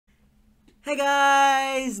Hey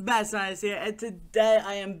guys, MaliciousCompliance here, and today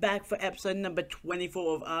I am back for episode number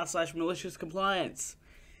 24 of r/MaliciousCompliance.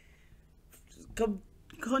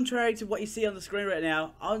 Contrary to what you see on the screen right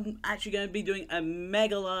now, I'm actually going to be doing a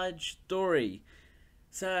mega large story.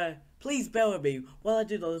 So, please bear with me while I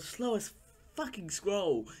do the slowest fucking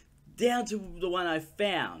scroll down to the one I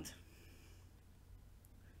found.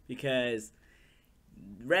 Because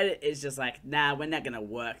Reddit is just like, nah, we're not going to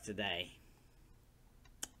work today.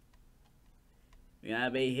 We're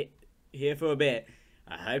gonna be here for a bit.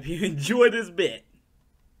 I hope you enjoy this bit.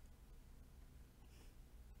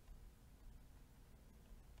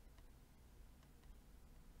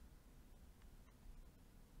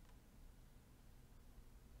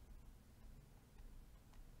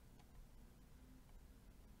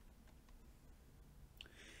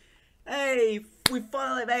 Hey, we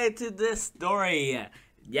finally made it to this story.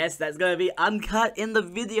 Yes, that's gonna be uncut in the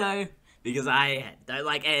video because I don't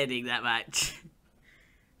like editing that much.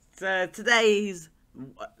 So today's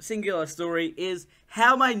singular story is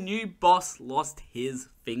how my new boss lost his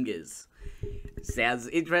fingers. Sounds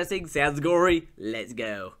interesting, sounds gory, let's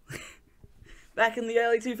go. Back in the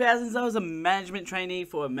early 2000s, I was a management trainee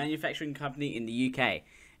for a manufacturing company in the UK,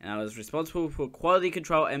 and I was responsible for quality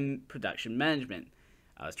control and production management.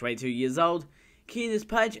 I was 22 years old, keen as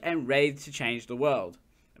punch, and ready to change the world.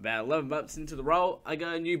 About 11 months into the role, I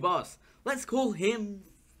got a new boss. Let's call him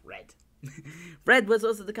Fred. Fred was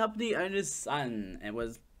also the company owner's son, and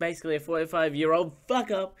was basically a 45-year-old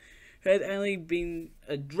fuck-up who had only been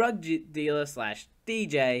a drug dealer slash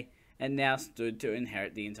DJ, and now stood to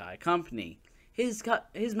inherit the entire company. His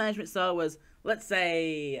management style was, let's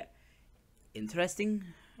say, interesting.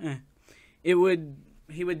 He would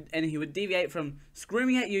deviate from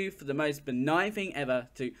screaming at you for the most benign thing ever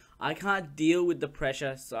to, I can't deal with the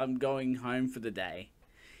pressure, so I'm going home for the day,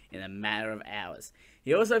 in a matter of hours.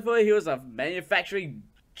 He also thought he was a manufacturing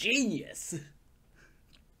genius.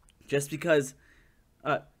 Just because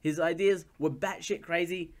his ideas were batshit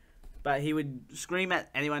crazy, but he would scream at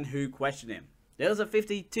anyone who questioned him. There was a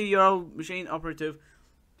 52-year-old machine operative,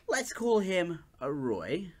 let's call him a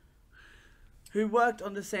Roy, who worked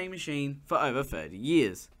on the same machine for over 30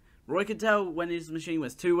 years. Roy could tell when his machine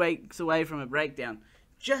was 2 weeks away from a breakdown,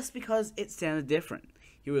 just because it sounded different.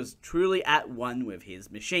 He was truly at one with his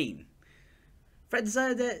machine. Fred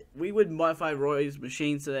decided that we would modify Roy's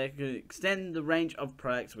machine so that it could extend the range of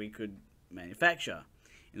products we could manufacture.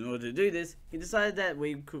 In order to do this, he decided that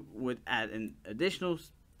we would add an additional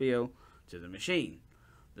spiel to the machine.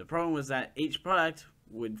 The problem was that each product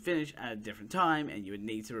would finish at a different time, and you would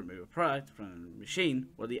need to remove a product from the machine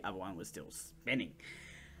while the other one was still spinning.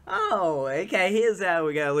 Oh, okay, here's how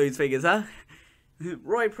we're gonna lose fingers, huh?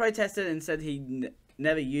 Roy protested and said he'd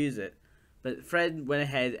never use it, but Fred went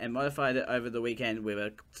ahead and modified it over the weekend with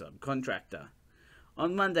a subcontractor.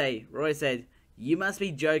 On Monday, Roy said, "You must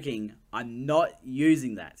be joking, I'm not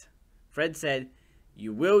using that." Fred said,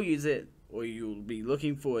 "You will use it, or you'll be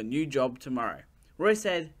looking for a new job tomorrow." Roy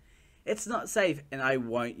said, "It's not safe and I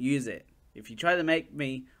won't use it. If you try to make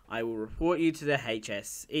me, I will report you to the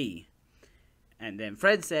HSE. And then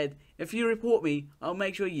Fred said, "If you report me, I'll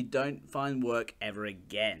make sure you don't find work ever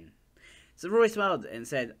again." So Roy smiled and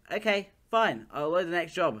said, "Okay, fine, I'll load the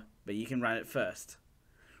next job, but you can run it first."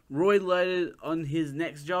 Roy loaded on his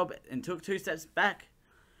next job and took 2 steps back.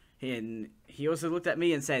 He also looked at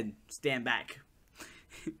me and said, "Stand back."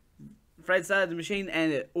 Fred started the machine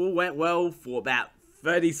and it all went well for about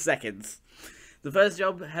 30 seconds. The first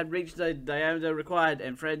job had reached the diameter required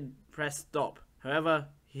and Fred pressed stop. However,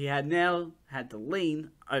 he had now had to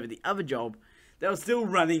lean over the other job that was still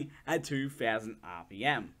running at 2000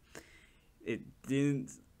 RPM.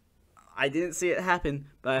 I didn't see it happen,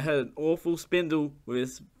 but I heard an awful spindle with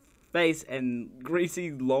his face and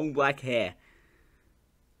greasy long black hair.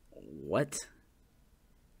 What?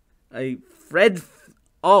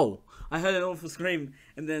 Oh, I heard an awful scream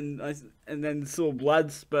and then saw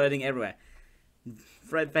blood spurting everywhere.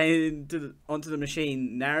 Fred fainted onto the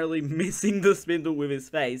machine, narrowly missing the spindle with his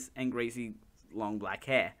face and greasy long black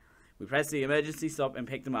hair. We pressed the emergency stop and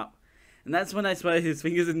picked him up, and that's when I spotted his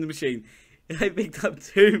fingers in the machine. I picked up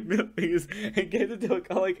 2 middle fingers and gave it to a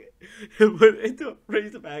colleague who put it into a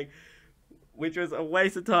freezer bag, which was a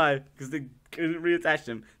waste of time because they couldn't reattach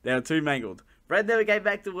them. They were too mangled. Fred never came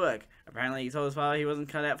back to work. Apparently, he told his father he wasn't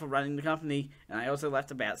cut out for running the company, and I also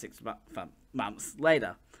left about 6 months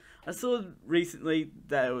later. I saw recently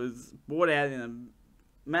that it was bought out in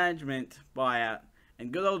a management buyout,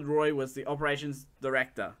 and good old Roy was the operations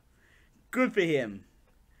director. Good for him.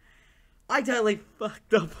 I totally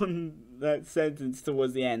fucked up on that sentence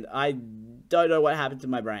towards the end. I don't know what happened to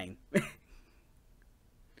my brain.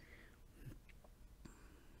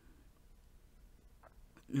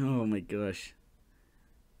 Oh my gosh.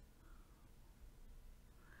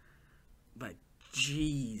 But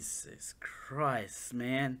Jesus Christ,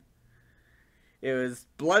 man. It was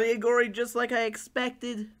bloody and gory just like I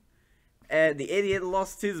expected. And the idiot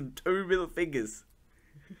lost his 2 middle fingers.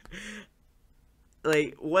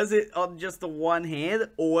 Like, was it on just the one hand,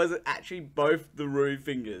 or was it actually both the rude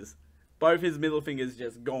fingers? Both his middle fingers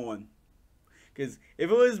just gone. Because if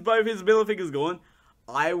it was both his middle fingers gone,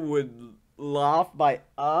 I would laugh my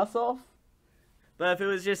ass off. But if it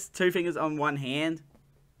was just 2 fingers on one hand,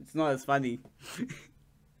 it's not as funny.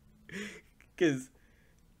 Because,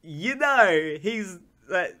 you know,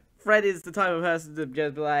 Fred is the type of person to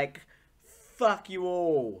just be like, fuck you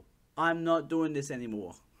all. I'm not doing this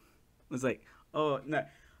anymore. It's like, oh, no.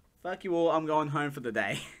 Fuck you all. I'm going home for the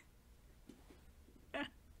day.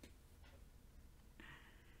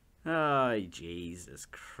 Oh, Jesus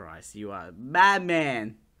Christ. You are a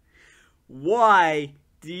madman. Why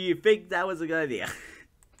do you think that was a good idea?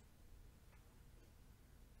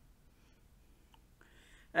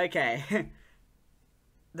 Okay.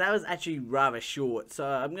 That was actually rather short, so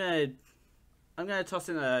I'm gonna toss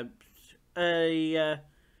in a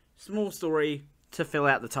small story to fill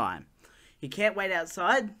out the time. He can't wait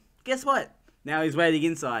outside. Guess what? Now he's waiting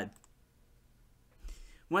inside.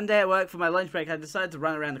 One day at work for my lunch break, I decided to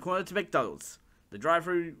run around the corner to McDonald's. The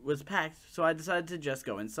drive-thru was packed, so I decided to just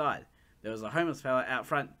go inside. There was a homeless fella out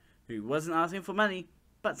front who wasn't asking for money,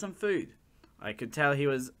 but some food. I could tell he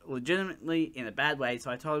was legitimately in a bad way, so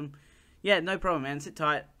I told him, yeah, no problem, man, sit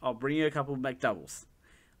tight, I'll bring you a couple of McDoubles.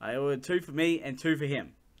 I ordered 2 for me and 2 for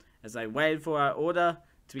him. As I waited for our order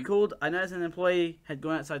to be called, I noticed an employee had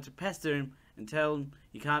gone outside to pester him and tell him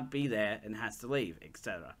he can't be there and has to leave,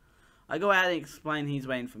 etc. I go out and explain he's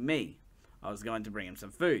waiting for me. I was going to bring him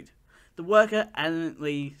some food. The worker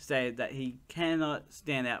adamantly stated that he cannot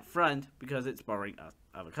stand out front because it's bothering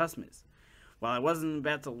other customers. While I wasn't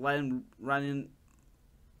about to let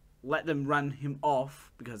them run him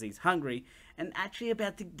off because he's hungry and actually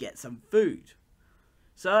about to get some food.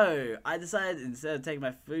 So I decided instead of taking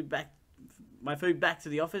my food back to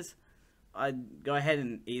the office, I'd go ahead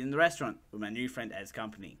and eat in the restaurant with my new friend as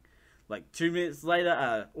company. Like 2 minutes later,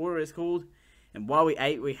 our order is called, and while we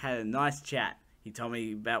ate, we had a nice chat. He told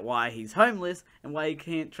me about why he's homeless and why he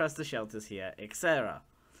can't trust the shelters here, etc.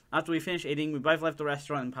 After we finished eating, we both left the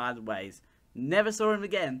restaurant and parted ways. Never saw him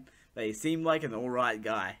again, but he seemed like an alright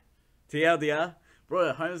guy. TLDR, brought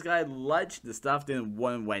a homeless guy lunch. The staff didn't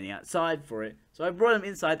want him waiting outside for it, so I brought him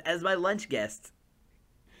inside as my lunch guest.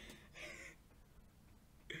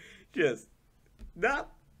 Just, nah.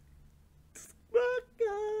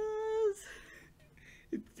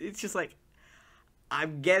 It's just like,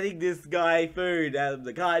 I'm getting this guy food out of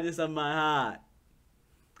the kindness of my heart.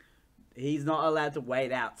 He's not allowed to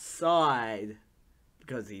wait outside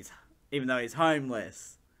because even though he's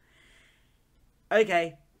homeless.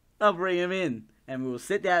 Okay, I'll bring him in and we'll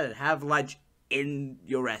sit down and have lunch in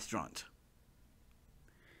your restaurant.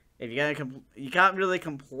 If you're gonna you can't really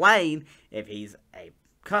complain if he's a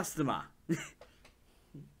customer.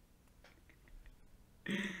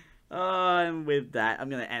 And with that, I'm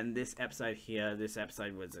going to end this episode here. This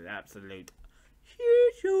episode was an absolute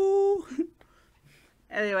huge.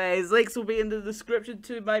 Anyways, links will be in the description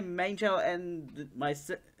to my main channel and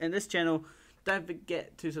this channel. Don't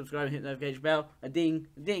forget to subscribe and hit the notification bell. A ding,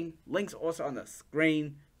 ding. Links are also on the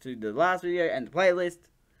screen to the last video and the playlist.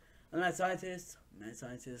 I'm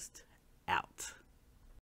MaliciousCompliance, out.